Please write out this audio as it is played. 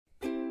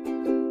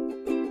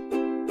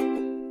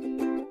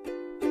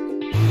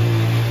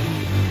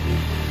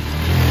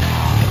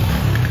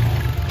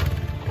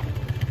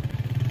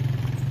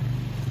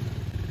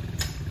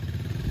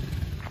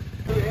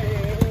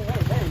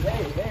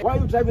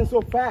driving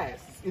so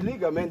fast. It's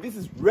illegal, man. This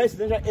is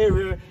residential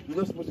area. You're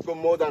not supposed to go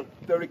more than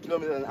 30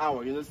 kilometers an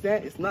hour. You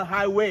understand? It's not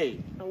highway.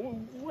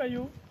 Who are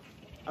you?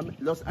 I'm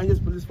Los Angeles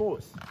Police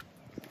Force.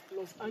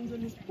 Los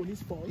Angeles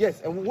Police Force?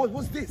 Yes, and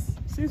what's this?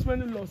 Since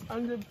when Los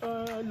Angeles,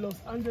 you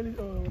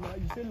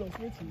say Los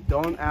Angeles?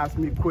 Don't ask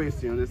me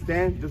questions,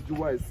 understand? Just do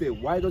what I say.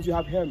 Why don't you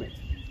have helmet?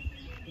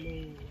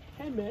 No.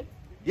 Helmet?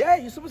 Yeah,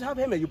 you're supposed to have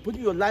helmet. You're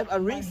putting your life at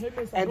risk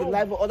and the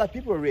life of other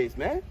people at risk,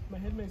 man. My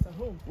helmet is at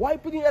home. Why are you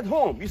putting it at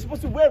home? You're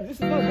supposed to wear it. This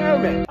is not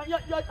helmet.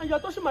 And you're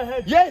touching my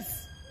head?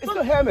 Yes, it's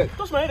not helmet.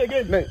 Touch my head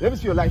again. Man, let me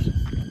see your license.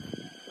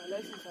 My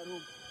license at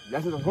home.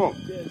 License at home?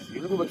 Yes.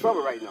 You're looking for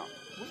trouble right now.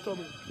 What's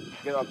trouble?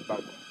 Get off the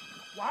bike.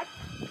 What?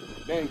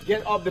 Man,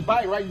 get off the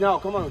bike right now.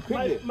 Come on,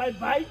 quickly. My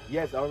bike?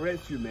 Yes, I'll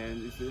arrest you,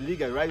 man. It's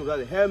illegal, right? Without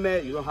a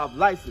helmet, you don't have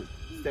license.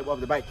 Step off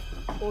the bike.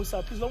 Oh,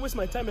 sir, please don't waste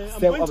my time, man. I'm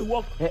going to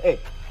work. Hey.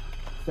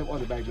 Step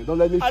on the bike, man. Don't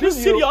let me shoot you. Are you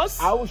serious?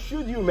 I will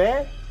shoot you,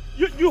 man.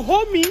 You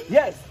hold me?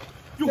 Yes.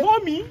 You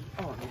hold me?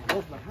 Oh, man,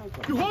 where's my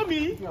handcuff? You hold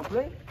me? You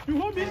play?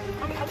 You hold me?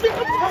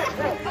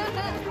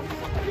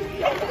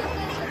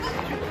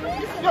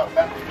 Yo,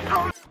 man.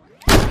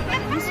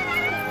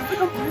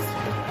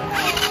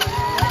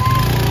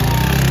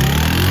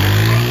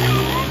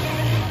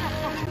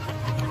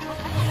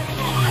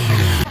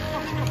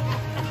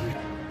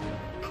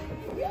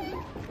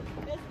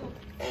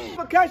 If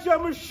I catch you, I'm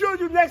gonna shoot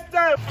you next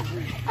time.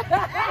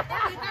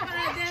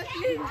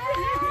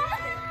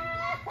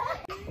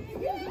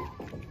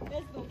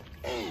 Let's go.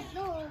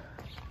 No.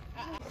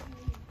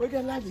 Where's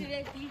that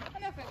license?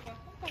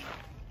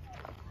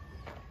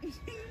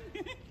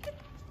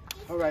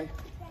 All right.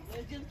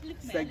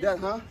 It's like that,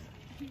 huh?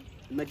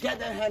 Now get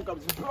that handcuff.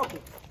 It's broken.